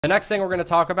The next thing we're going to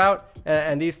talk about,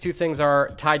 and these two things are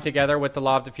tied together with the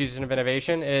law of diffusion of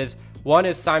innovation, is one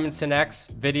is Simon Sinek's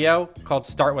video called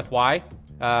Start With Why.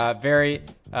 Very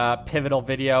pivotal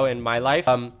video in my life.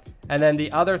 And then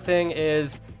the other thing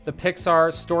is the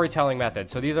Pixar storytelling method.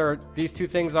 So these two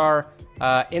things are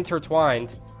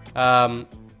intertwined.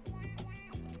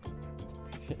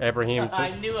 Ibrahim. I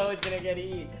knew I was going to get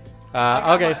eat.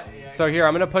 Okay, so here,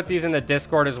 I'm going to put these in the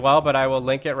Discord as well, but I will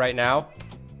link it right now.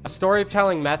 A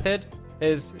storytelling method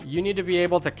is you need to be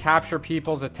able to capture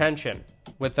people's attention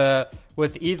with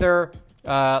either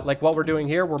like what we're doing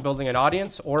here, we're building an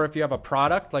audience, or if you have a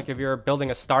product, like if you're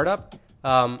building a startup,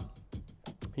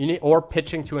 or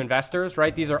pitching to investors,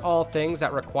 right? These are all things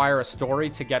that require a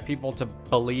story to get people to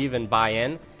believe and buy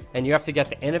in. And you have to get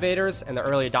the innovators and the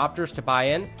early adopters to buy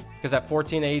in, because at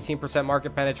 14 to 18%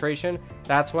 market penetration,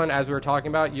 that's when, as we were talking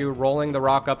about, you rolling the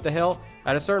rock up the hill.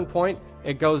 At a certain point,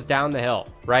 it goes down the hill,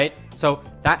 right? So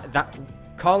that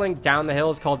calling down the hill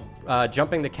is called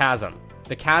jumping the chasm.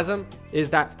 The chasm is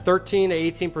that 13 to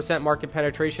 18% market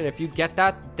penetration. If you get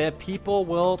that, the people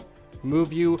will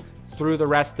move you through the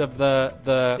rest of the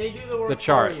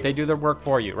chart. They do the work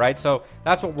for you, right? So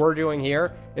that's what we're doing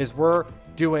here, is we're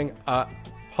doing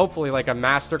hopefully like a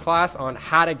masterclass on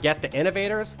how to get the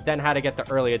innovators, then how to get the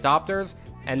early adopters,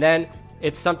 and then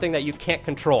it's something that you can't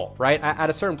control, right? At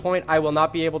a certain point, I will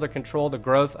not be able to control the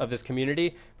growth of this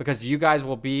community because you guys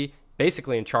will be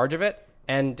basically in charge of it,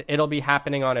 and it'll be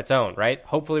happening on its own, right?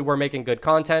 Hopefully we're making good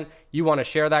content. You want to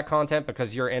share that content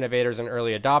because you're innovators and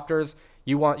early adopters.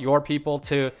 You want your people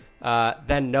to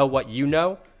then know what you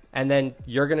know, and then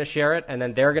you're going to share it, and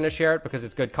then they're going to share it because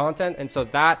it's good content. And so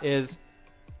that is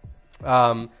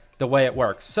the way it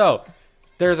works. So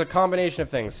there's a combination of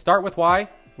things. Start with why,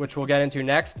 which we'll get into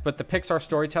next, but the Pixar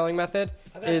storytelling method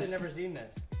I've never seen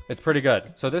this. It's pretty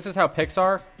good. So this is how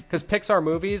Pixar, because Pixar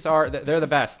movies they're the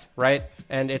best, right?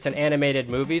 And it's an animated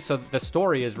movie, so the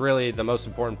story is really the most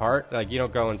important part. Like, you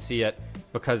don't go and see it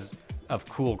because of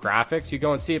cool graphics. You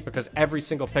go and see it because every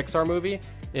single Pixar movie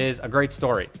is a great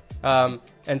story.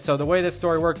 And so the way this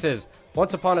story works is,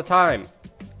 once upon a time,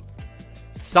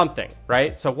 something,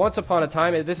 right? So once upon a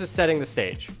time, this is setting the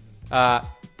stage.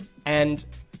 And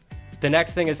the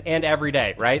next thing is, and every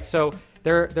day, right? So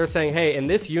they're saying, hey, in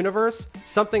this universe,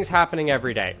 something's happening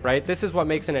every day, right? This is what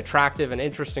makes an attractive and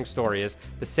interesting story, is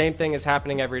the same thing is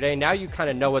happening every day. Now you kind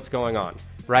of know what's going on,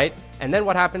 right? And then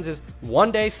what happens is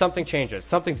one day something changes.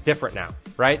 Something's different now,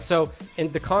 right? So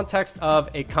in the context of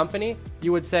a company,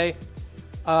 you would say,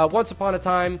 once upon a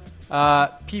time,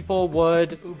 people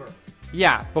would... Uber.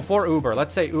 Yeah, before Uber.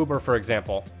 Let's say Uber, for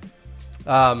example,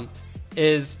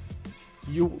 once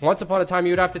upon a time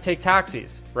you would have to take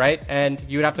taxis, right? And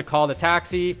you would have to call the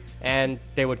taxi, and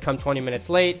they would come 20 minutes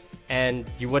late, and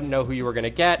you wouldn't know who you were going to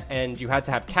get, and you had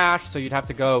to have cash, so you'd have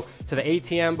to go to the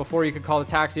ATM before you could call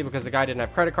the taxi because the guy didn't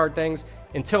have credit card things,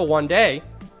 until one day,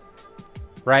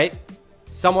 right,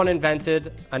 someone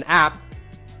invented an app.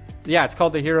 Yeah, it's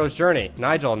called The Hero's Journey.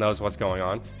 Nigel knows what's going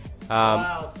on.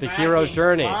 Wow, The Hero's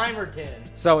Journey.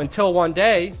 So until one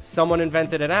day, someone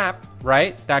invented an app,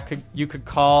 right, that you could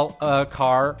call a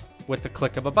car with the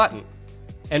click of a button.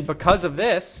 And because of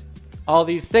this, all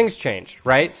these things changed,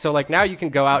 right? So like now you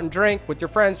can go out and drink with your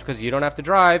friends because you don't have to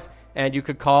drive, and you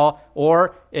could call,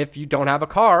 or if you don't have a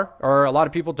car, or a lot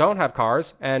of people don't have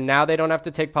cars, and now they don't have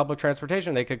to take public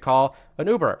transportation, they could call an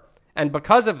Uber. And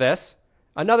because of this,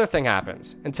 another thing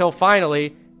happens, until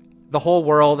finally the whole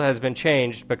world has been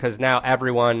changed, because now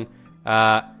everyone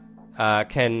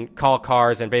can call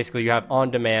cars, and basically you have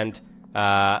on-demand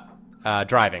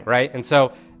driving, right? And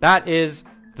so that is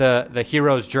the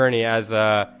hero's journey, as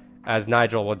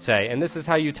Nigel would say. And this is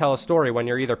how you tell a story when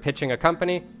you're either pitching a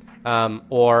company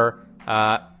or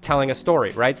telling a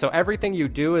story, right? So everything you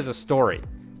do is a story.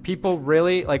 People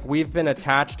really, like, we've been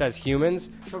attached as humans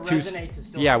to resonate to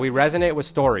stories. Yeah, we resonate with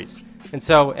stories. And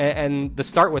so, and the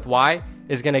Start With Why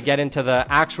is going to get into the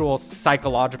actual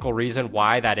psychological reason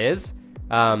why that is.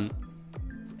 And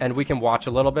we can watch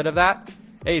a little bit of that.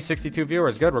 Hey, 62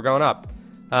 viewers. Good, we're going up.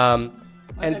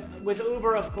 And with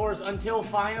Uber, of course, until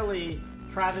finally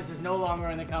Travis is no longer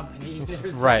in the company.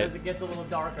 Right. It gets a little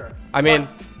darker. I mean...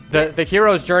 The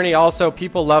hero's journey, also,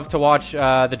 people love to watch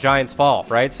the giants fall,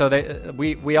 right? So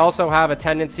we also have a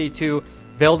tendency to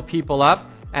build people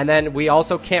up, and then we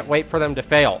also can't wait for them to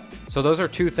fail. So those are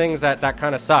two things that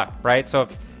kind of suck, right? So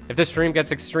if this stream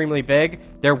gets extremely big,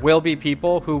 there will be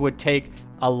people who would take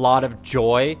a lot of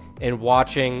joy in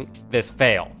watching this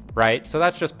fail, right? So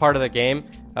that's just part of the game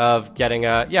of getting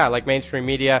like mainstream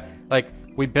media. Like,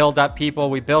 we build up people,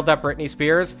 we build up Britney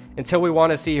Spears until we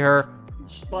want to see her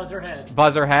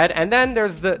Buzzerhead. And then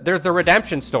there's the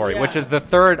redemption story, Yeah. which is the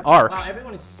third arc. Wow,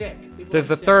 everyone is sick. There's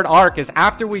the third arc is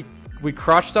after we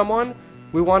crush someone,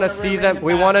 we want to see them.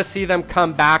 We want to see them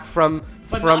come back from.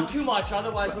 Not too much,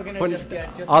 otherwise we're gonna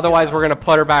we're gonna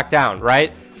put her back down,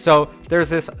 right? So there's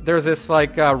this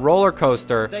like roller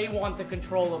coaster. They want the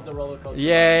control of the roller coaster.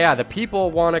 Yeah. The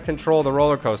people want to control the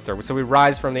roller coaster, so we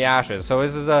rise from the ashes. So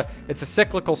it's a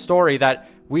cyclical story that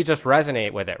we just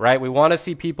resonate with it, right? We want to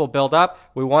see people build up.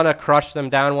 We want to crush them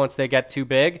down once they get too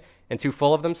big and too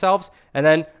full of themselves, and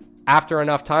then after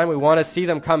enough time, we want to see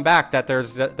them come back. That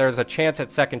there's a chance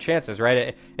at second chances,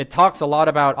 right? It talks a lot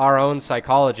about our own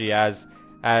psychology as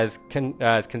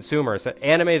consumers.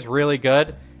 Anime is really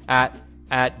good at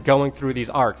going through these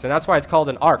arcs, and that's why it's called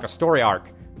an arc, a story arc,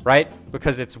 right?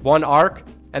 Because it's one arc,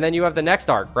 and then you have the next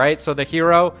arc, right? So the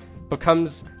hero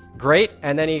becomes great,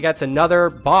 and then he gets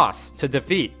another boss to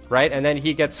defeat, right? And then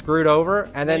he gets screwed over,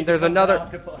 and then there's another.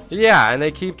 Yeah, and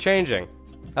they keep changing.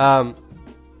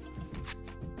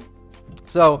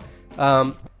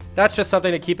 That's just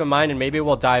something to keep in mind, and maybe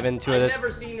we'll dive into this. I've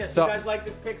never seen this. You guys like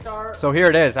this Pixar? So here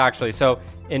it is, actually. So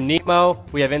in Nemo,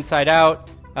 we have Inside Out,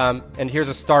 and here's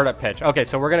a startup pitch. Okay,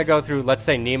 so we're going to go through, let's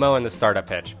say, Nemo and the startup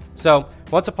pitch. So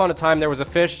once upon a time, there was a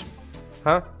fish.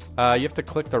 You have to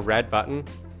click the red button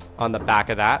on the back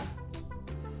of that,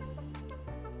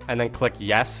 and then click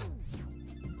yes.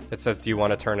 It says, do you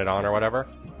want to turn it on or whatever?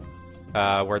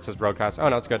 Where it says broadcast. Oh,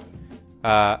 no, it's good.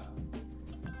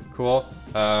 Cool.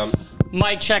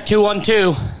 Mic check 2 1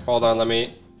 2. Hold on, let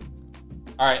me.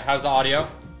 All right, how's the audio?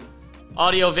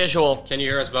 Audio visual. Can you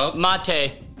hear us both?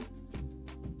 Mate.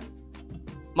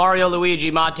 Mario, Luigi,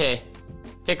 Mate.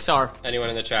 Pixar. Anyone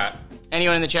in the chat?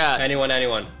 Anyone in the chat? Anyone.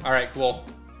 All right, cool.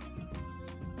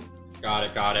 Got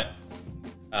it.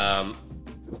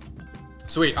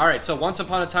 Sweet. All right, so once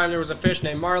upon a time, there was a fish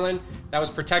named Marlin that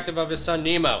was protective of his son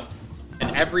Nemo.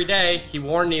 And every day, he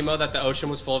warned Nemo that the ocean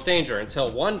was full of danger, until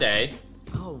one day,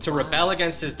 to rebel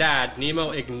against his dad, Nemo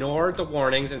ignored the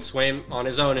warnings and swam on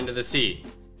his own into the sea.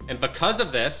 And because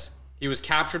of this, he was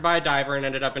captured by a diver and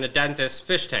ended up in a dentist's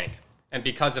fish tank. And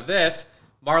because of this,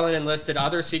 Marlin enlisted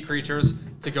other sea creatures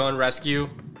to go and rescue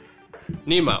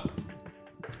Nemo.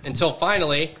 Until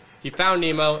finally, he found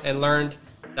Nemo and learned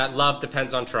that love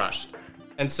depends on trust.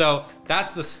 And so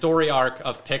that's the story arc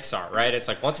of Pixar, right? It's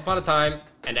like once upon a time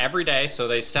and every day, so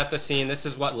they set the scene, this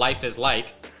is what life is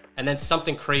like, and then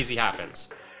something crazy happens.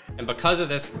 And because of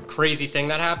this crazy thing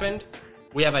that happened,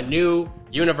 we have a new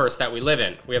universe that we live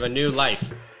in. We have a new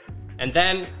life. And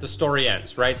then the story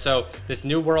ends, right? So this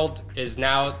new world is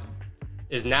now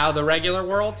the regular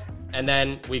world, and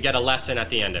then we get a lesson at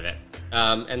the end of it.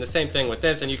 And the same thing with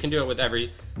this, and you can do it with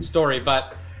every story,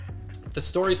 but the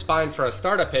story spine for a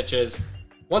startup pitch is,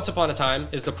 once upon a time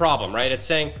is the problem, right? It's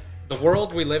saying the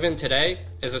world we live in today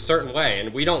is a certain way,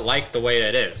 and we don't like the way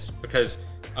it is because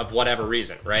of whatever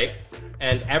reason, right?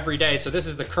 And every day, so this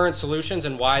is the current solutions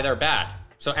and why they're bad.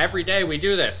 So every day we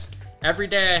do this. Every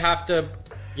day I have to,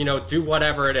 do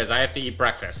whatever it is. I have to eat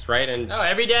breakfast, right? And no,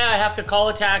 every day I have to call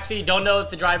a taxi. Don't know if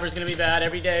the driver's going to be bad.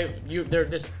 Every day,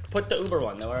 put the Uber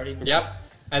one, though, already. Yep.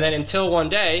 And then until one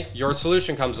day, your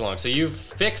solution comes along. So you've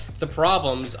fixed the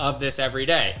problems of this every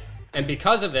day. And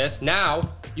because of this, now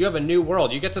you have a new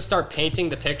world. You get to start painting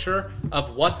the picture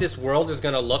of what this world is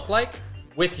going to look like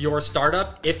with your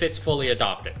startup if it's fully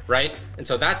adopted, right? And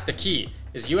so that's the key,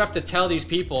 is you have to tell these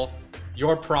people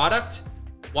your product,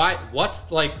 what's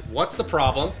the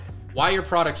problem, why your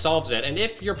product solves it, and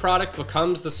if your product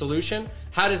becomes the solution,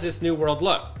 how does this new world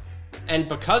look? And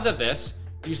because of this,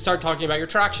 you start talking about your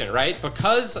traction, right?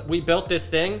 Because we built this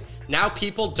thing, now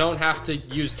people don't have to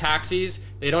use taxis,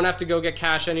 they don't have to go get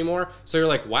cash anymore, so you're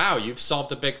like, wow, you've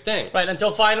solved a big thing. Right,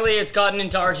 until finally it's gotten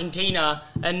into Argentina,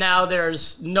 and now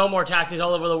there's no more taxis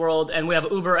all over the world, and we have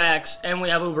Uber X, and we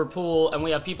have Uber Pool, and we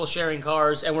have people sharing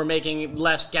cars, and we're making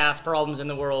less gas problems in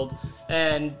the world,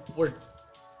 and we're...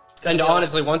 And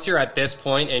honestly, once you're at this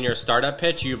point in your startup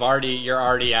pitch, you're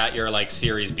already at your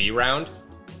Series B round,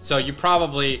 so you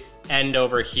probably end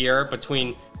over here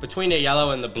between the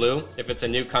yellow and the blue if it's a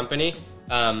new company.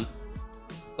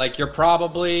 You're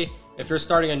probably, if you're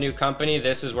starting a new company,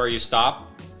 this is where you stop.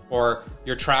 Or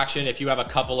your traction, if you have a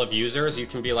couple of users, you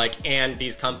can be like, and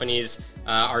these companies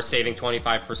are saving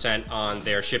 25% on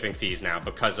their shipping fees now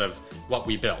because of what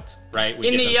we built, right?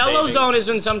 In the yellow zone is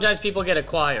when sometimes people get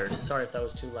acquired. Sorry if that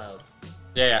was too loud.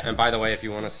 Yeah, and by the way, if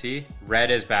you want to see,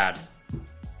 red is bad.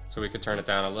 So we could turn it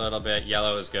down a little bit.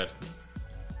 Yellow is good.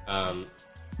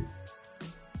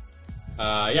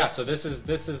 So this is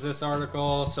this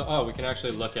article. So we can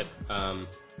actually look at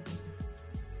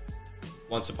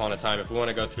Once Upon a Time if we want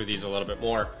to go through these a little bit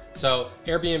more. So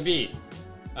Airbnb,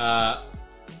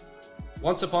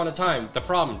 Once upon a time, the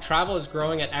problem, travel is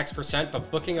growing at X%,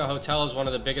 but booking a hotel is one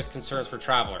of the biggest concerns for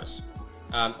travelers.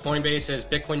 Coinbase says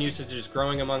Bitcoin usage is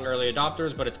growing among early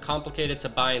adopters, but it's complicated to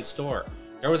buy and store.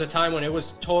 There was a time when it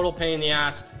was total pain in the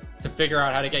ass to figure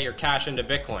out how to get your cash into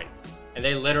Bitcoin. And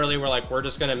they literally were like, we're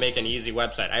just going to make an easy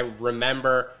website. I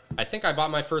remember, I think I bought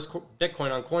my first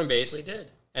Bitcoin on Coinbase. We did.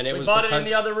 And we bought it in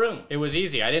the other room. It was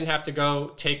easy. I didn't have to go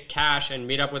take cash and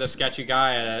meet up with a sketchy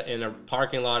guy in a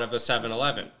parking lot of a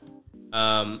 7-Eleven.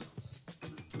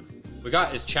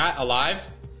 Is chat alive?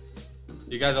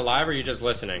 You guys alive, or are you just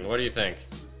listening? What do you think?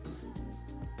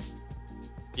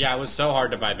 Yeah, it was so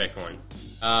hard to buy Bitcoin.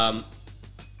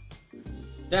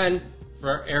 Then,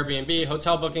 for Airbnb,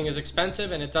 hotel booking is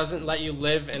expensive and it doesn't let you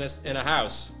live in a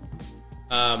house.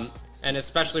 And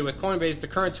especially with Coinbase, the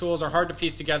current tools are hard to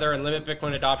piece together and limit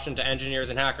Bitcoin adoption to engineers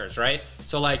and hackers, right?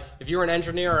 So like, if you were an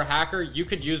engineer or a hacker, you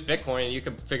could use Bitcoin and you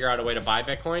could figure out a way to buy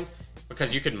Bitcoin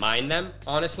because you could mine them,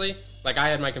 honestly. Like I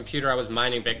had my computer, I was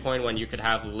mining Bitcoin when you could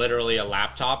have literally a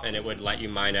laptop and it would let you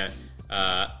mine it,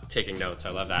 taking notes.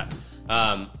 I love that.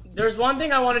 There's one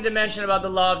thing I wanted to mention about the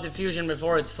law of diffusion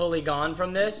before it's fully gone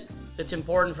from this. It's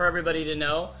important for everybody to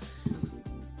know.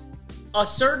 A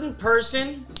certain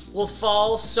person will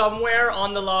fall somewhere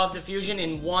on the law of diffusion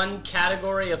in one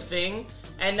category of thing,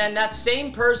 and then that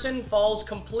same person falls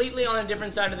completely on a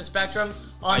different side of the spectrum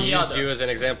on the other. I used you as an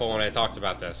example when I talked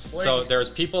about this. So there's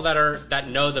people that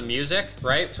know the music,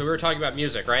 right? So we were talking about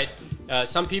music, right?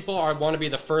 Some people want to be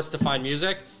the first to find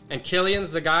music, and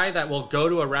Killian's the guy that will go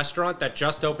to a restaurant that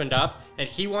just opened up, and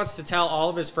he wants to tell all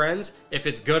of his friends if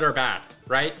it's good or bad,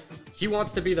 right? He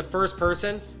wants to be the first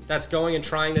person that's going and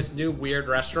trying this new weird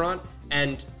restaurant,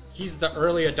 and he's the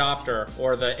early adopter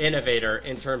or the innovator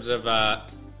in terms of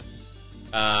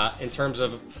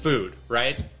food,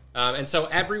 right? And so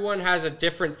everyone has a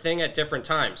different thing at different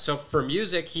times. So for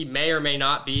music, he may or may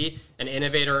not be an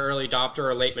innovator, early adopter,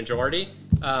 or late majority.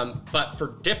 But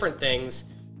for different things,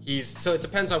 so it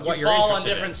depends on what you're interested in. Fall on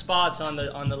different spots on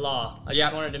the law. I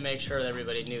just wanted to make sure that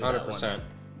everybody knew 100%.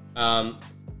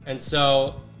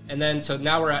 So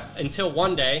now we're at, until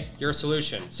one day, your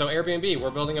solution. So Airbnb, we're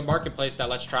building a marketplace that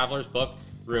lets travelers book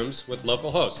rooms with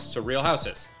local hosts, so real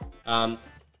houses.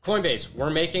 Coinbase, we're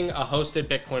making a hosted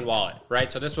Bitcoin wallet,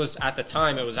 right? So this was, at the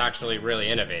time, it was actually really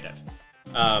innovative.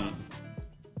 And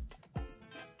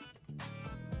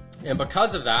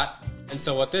because of that, and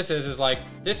so what this is like,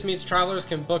 this means travelers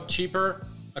can book cheaper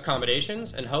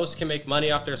accommodations and hosts can make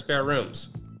money off their spare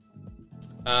rooms.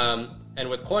 And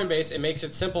with Coinbase, it makes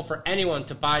it simple for anyone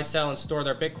to buy, sell, and store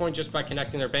their Bitcoin just by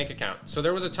connecting their bank account. So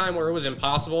there was a time where it was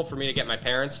impossible for me to get my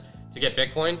parents to get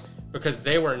Bitcoin because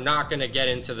they were not going to get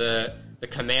into the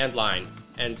command line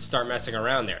and start messing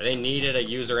around there. They needed a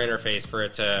user interface for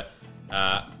it to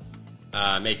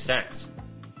make sense.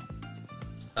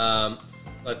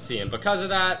 Let's see, and because of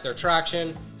that, their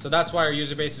traction, so that's why our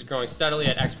user base is growing steadily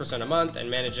at X% a month and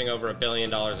managing over $1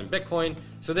 billion in Bitcoin.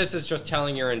 So this is just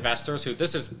telling your investors,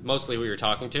 this is mostly who you're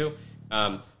talking to.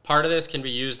 Part of this can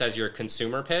be used as your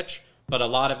consumer pitch, but a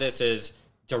lot of this is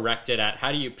directed at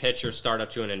how do you pitch your startup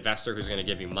to an investor who's going to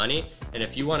give you money. And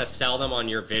if you want to sell them on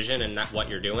your vision and not what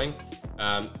you're doing,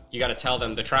 you got to tell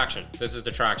them the traction. This is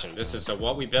the traction. This is so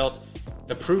what we built.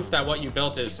 The proof that what you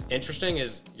built is interesting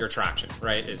is your traction,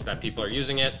 right? Is that people are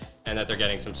using it and that they're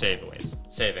getting some savings.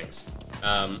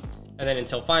 And then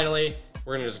until finally,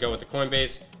 we're going to just go with the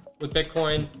Coinbase. With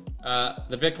Bitcoin,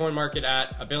 the Bitcoin market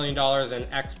at $1 billion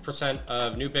and X%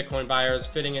 of new Bitcoin buyers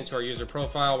fitting into our user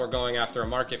profile, we're going after a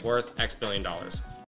market worth X billion dollars.